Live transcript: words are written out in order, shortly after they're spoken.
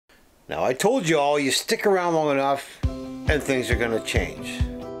Now I told you all, you stick around long enough and things are going to change.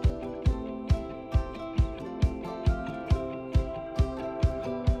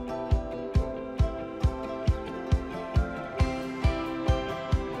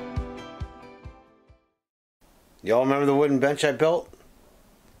 Y'all remember the wooden bench I built?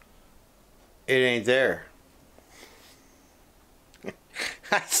 It ain't there.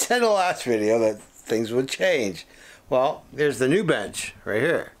 I said in the last video that things would change. Well, there's the new bench right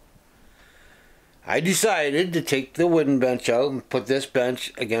here. I decided to take the wooden bench out and put this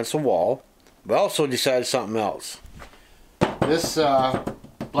bench against a wall, but also decided something else. This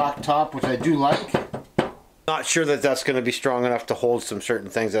black top, which I do like, not sure that that's going to be strong enough to hold some certain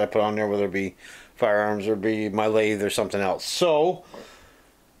things that I put on there, whether it be firearms or be my lathe or something else. So,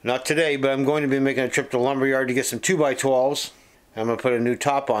 not today, but I'm going to be making a trip to the lumberyard to get some 2x12s. I'm going to put a new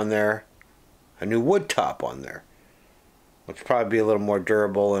top on there, a new wood top on there, which will probably be a little more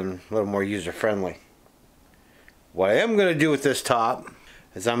durable and a little more user-friendly. What I am going to do with this top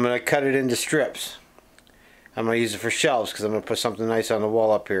is I'm going to cut it into strips. I'm going to use it for shelves because I'm going to put something nice on the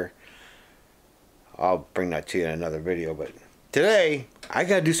wall up here. I'll bring that to you in another video, but today I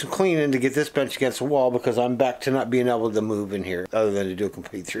got to do some cleaning to get this bench against the wall because I'm back to not being able to move in here other than to do a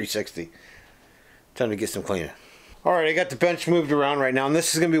complete 360. Time to get some cleaning. Alright, I got the bench moved around right now, and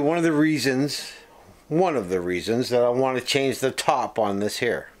this is going to be one of the reasons that I want to change the top on this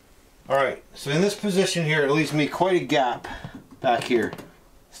here. Alright, so in this position here, it leaves me quite a gap back here.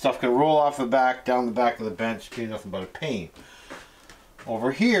 Stuff can roll off the back, down the back of the bench, be nothing but a pain.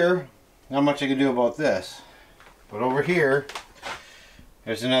 Over here, not much I can do about this. But over here,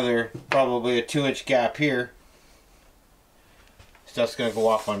 there's another, probably a 2-inch gap here. Stuff's going to go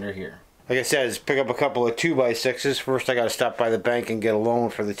off under here. Like I said, just pick up a couple of 2x6s. First I got to stop by the bank and get a loan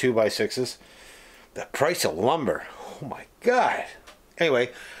for the 2x6s. The price of lumber, oh my god.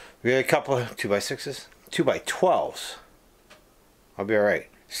 Anyway, we got a couple of 2x6s, 2x12s. I'll be alright.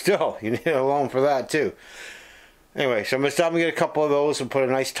 Still, you need a loan for that too. Anyway, so I'm going to stop and get a couple of those and put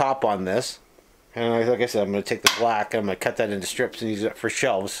a nice top on this. And like I said, I'm going to take the black and I'm going to cut that into strips and use it for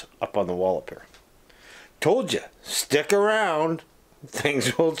shelves up on the wall up here. Told you, stick around,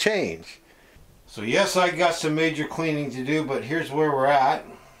 things will change. So yes, I got some major cleaning to do, but here's where we're at.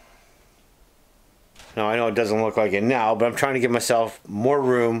 Now I know it doesn't look like it now, but I'm trying to give myself more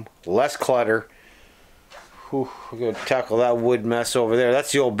room, less clutter. Whew, we're going to tackle that wood mess over there.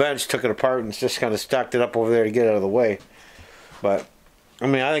 That's the old bench, took it apart and just kind of stacked it up over there to get it out of the way. But, I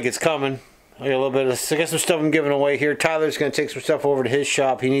mean, I think it's coming. I got a little bit of, I got some stuff I'm giving away here. Tyler's going to take some stuff over to his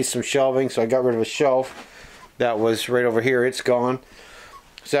shop. He needs some shelving, so I got rid of a shelf that was right over here. It's gone.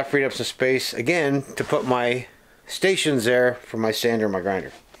 So that freed up some space, again, to put my stations there for my sander and my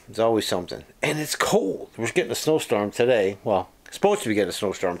grinder. It's always something. And it's cold. We're getting a snowstorm today. Well, supposed to be getting a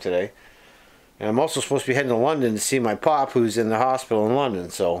snowstorm today. And I'm also supposed to be heading to London to see my pop who's in the hospital in London.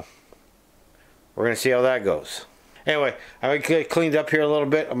 So we're going to see how that goes. Anyway, I get cleaned up here a little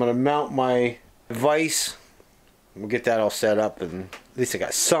bit. I'm going to mount my vise. We'll get that all set up and at least I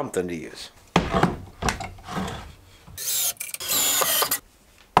got something to use.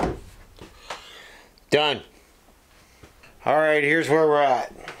 Done. Alright, here's where we're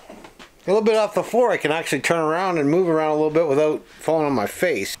at. A little bit off the floor, I can actually turn around and move around a little bit without falling on my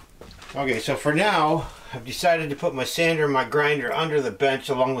face. Okay, so for now, I've decided to put my sander and my grinder under the bench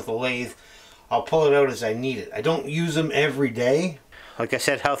along with the lathe. I'll pull it out as I need it. I don't use them every day. Like I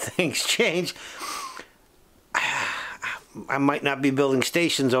said, how things change. I might not be building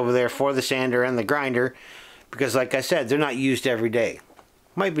stations over there for the sander and the grinder because like I said, they're not used every day.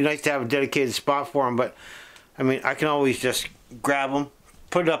 Might be nice to have a dedicated spot for them, but I mean, I can always just grab them,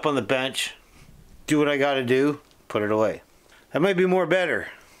 put it up on the bench, do what I got to do, put it away. That might be more better.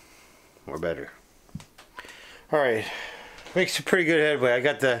 More better. Alright, makes a pretty good headway. I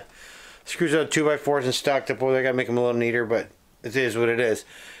got the screws out 2x4s and stacked up over there. I got to make them a little neater, but it is what it is.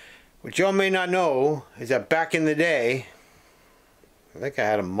 What y'all may not know is that back in the day, I think I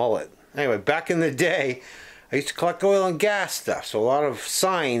had a mullet. Anyway, back in the day, I used to collect oil and gas stuff, so a lot of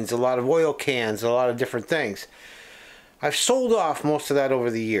signs, a lot of oil cans, a lot of different things. I've sold off most of that over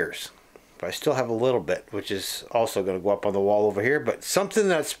the years, but I still have a little bit, which is also going to go up on the wall over here. But something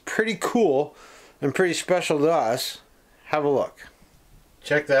that's pretty cool and pretty special to us, have a look.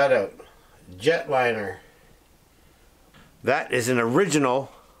 Check that out. Jetliner. That is an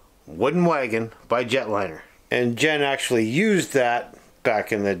original wooden wagon by Jetliner. And Jen actually used that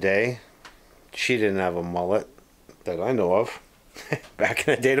back in the day. She didn't have a mullet that I know of back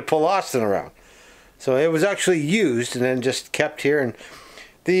in the day to pull Austin around. So it was actually used and then just kept here, and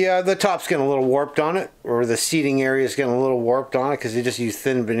The top's getting a little warped on it, or the seating area is getting a little warped on it because they just used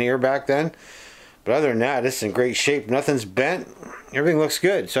thin veneer back then. But other than that, it's in great shape. Nothing's bent. Everything looks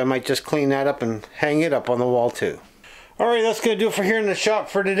good. So I might just clean that up and hang it up on the wall too. Alright, that's going to do it for here in the shop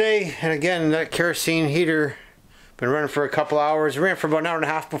for today. And again, that kerosene heater been running for a couple hours. Ran for about an hour and a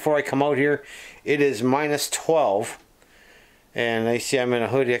half before I come out here. It is minus 12. And I see I'm in a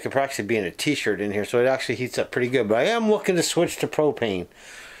hoodie. I could actually be in a t-shirt in here, so it actually heats up pretty good. But I am looking to switch to propane.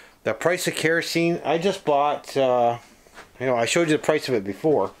 The price of kerosene, I just bought, I showed you the price of it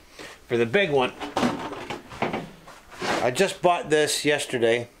before. For the big one, I just bought this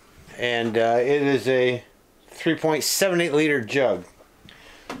yesterday, and it is a 3.78 liter jug.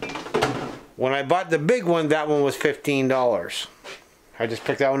 When I bought the big one, that one was $15. I just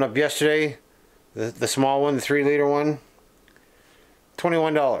picked that one up yesterday. The small one, the 3 liter one,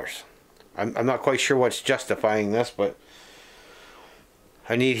 $21. I'm not quite sure what's justifying this, but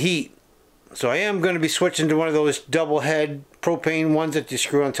I need heat. So I am going to be switching to one of those double head propane ones that you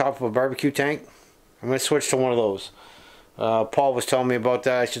screw on top of a barbecue tank. I'm going to switch to one of those. Paul was telling me about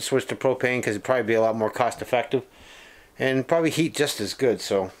that. I should switch to propane because it'd probably be a lot more cost effective. And probably heat just as good,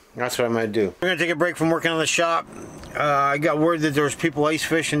 so that's what I'm going to do. We're going to take a break from working on the shop. I got word that there was people ice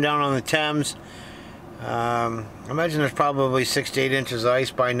fishing down on the Thames. I imagine there's probably 6 to 8 inches of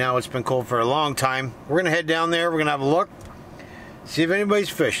ice by now. It's been cold for a long time. We're going to head down there. We're going to have a look. See if anybody's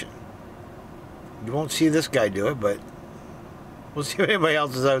fishing. You won't see this guy do it, but we'll see if anybody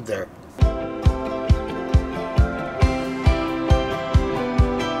else is out there.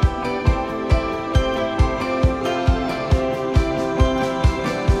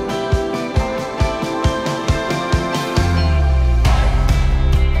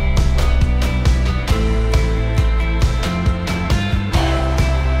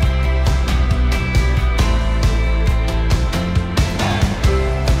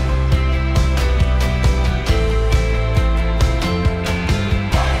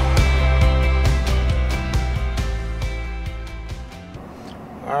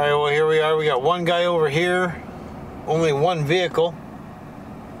 Alright, well here we are. We got one guy over here. Only one vehicle.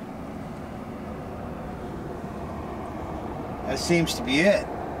 That seems to be it.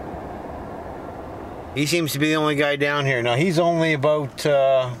 He seems to be the only guy down here. Now he's only about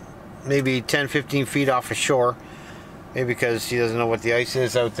maybe 10-15 feet off the shore. Maybe because he doesn't know what the ice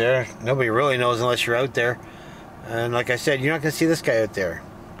is out there. Nobody really knows unless you're out there. And like I said, you're not going to see this guy out there.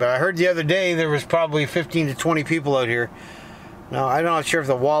 But I heard the other day there was probably 15 to 20 people out here. Now I'm not sure if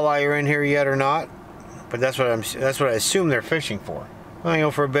the walleye are in here yet or not, but that's what I assume they're fishing for. I'll go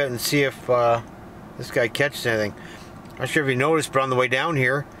for a bit and see if this guy catches anything. I'm not sure if you noticed, but on the way down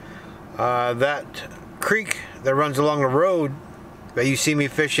here, that creek that runs along the road that you see me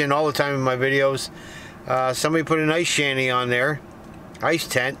fishing all the time in my videos, somebody put an ice shanty on there, ice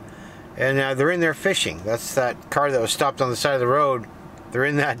tent, and they're in there fishing. That's that car that was stopped on the side of the road. They're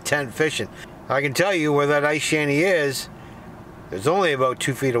in that tent fishing. I can tell you where that ice shanty is. There's only about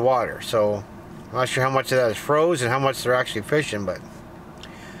 2 feet of water, so I'm not sure how much of that is froze and how much they're actually fishing, but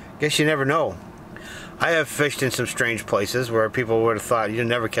I guess you never know. I have fished in some strange places where people would have thought you'd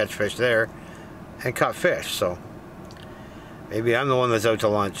never catch fish there, and caught fish, so maybe I'm the one that's out to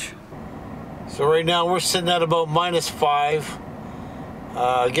lunch. So right now we're sitting at about -5.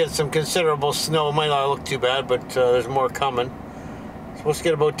 Getting some considerable snow. It might not look too bad, but there's more coming. Supposed to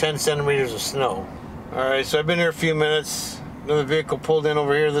get about 10 centimeters of snow. Alright, so I've been here a few minutes. Another vehicle pulled in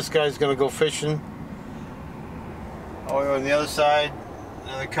over here. This guy's gonna go fishing. Over on the other side,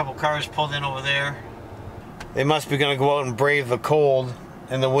 another couple cars pulled in over there. They must be gonna go out and brave the cold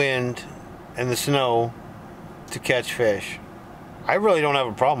and the wind and the snow to catch fish. I really don't have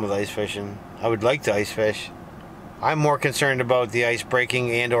a problem with ice fishing. I would like to ice fish. I'm more concerned about the ice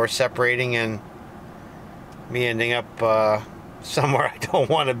breaking and or separating and me ending up somewhere I don't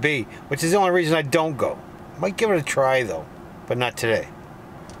want to be, which is the only reason I don't go. Might give it a try though, but not today.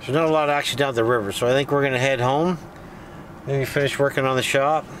 There's not a lot of action down at the river, so I think we're gonna head home. Maybe finish working on the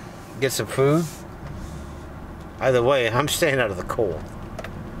shop, get some food. Either way, I'm staying out of the cold.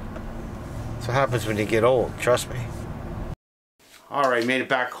 That's what happens when you get old, trust me. Alright, made it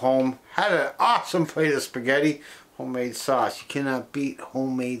back home. Had an awesome plate of spaghetti. Homemade sauce. You cannot beat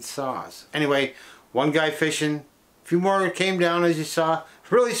homemade sauce. Anyway, one guy fishing. A few more came down as you saw.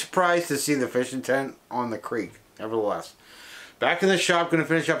 Really surprised to see the fishing tent on the creek, nevertheless. Back in the shop, going to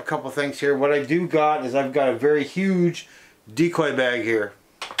finish up a couple things here. What I do got is I've got a very huge decoy bag here.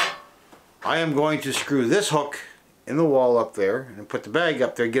 I am going to screw this hook in the wall up there and put the bag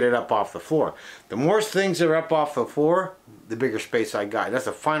up there, get it up off the floor. The more things that are up off the floor, the bigger space I got. That's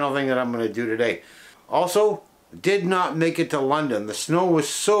the final thing that I'm going to do today. Also, Did not make it to London. The snow was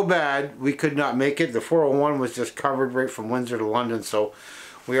so bad we could not make it. The 401 was just covered right from Windsor to London, so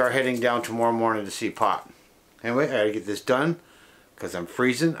we are heading down tomorrow morning to see Pop. Anyway, I gotta get this done because I'm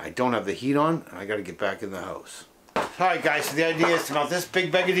freezing. I don't have the heat on, and I gotta get back in the house. Alright guys, so the idea is to mount this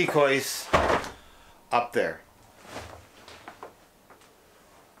big bag of decoys up there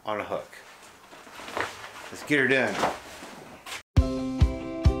on a hook. Let's get her done.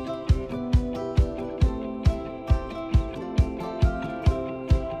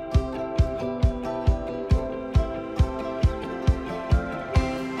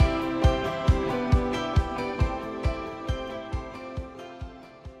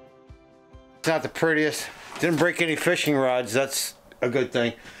 It's not the prettiest. Didn't break any fishing rods. That's a good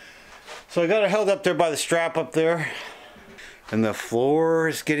thing. So I got it held up there by the strap up there. And the floor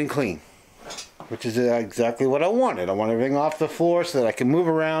is getting clean. Which is exactly what I wanted. I want everything off the floor so that I can move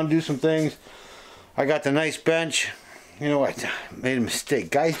around, do some things. I got the nice bench. You know, I made a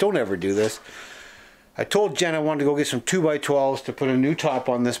mistake. Guys, don't ever do this. I told Jen I wanted to go get some 2x12s to put a new top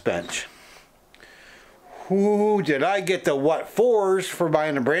on this bench. Ooh, did I get the what fours for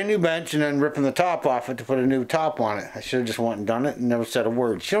buying a brand new bench and then ripping the top off it to put a new top on it. I should have just went and done it and never said a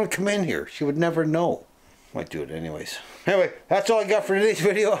word. She don't come in here. She would never know. Might do it anyways. Anyway, that's all I got for today's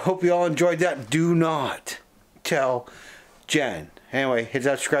video. I hope you all enjoyed that. Do not tell Jen. Anyway, hit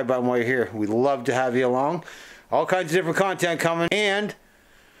that subscribe button while you're here. We'd love to have you along. All kinds of different content coming. And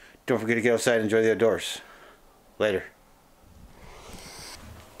don't forget to get outside and enjoy the outdoors. Later.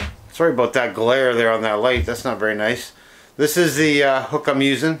 Sorry about that glare there on that light. That's not very nice. This is the hook I'm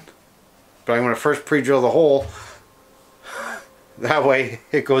using. But I'm going to first pre-drill the hole. That way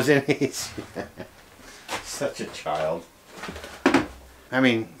it goes in easy. Such a child. I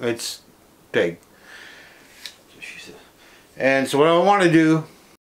mean, it's big. And so what I want to do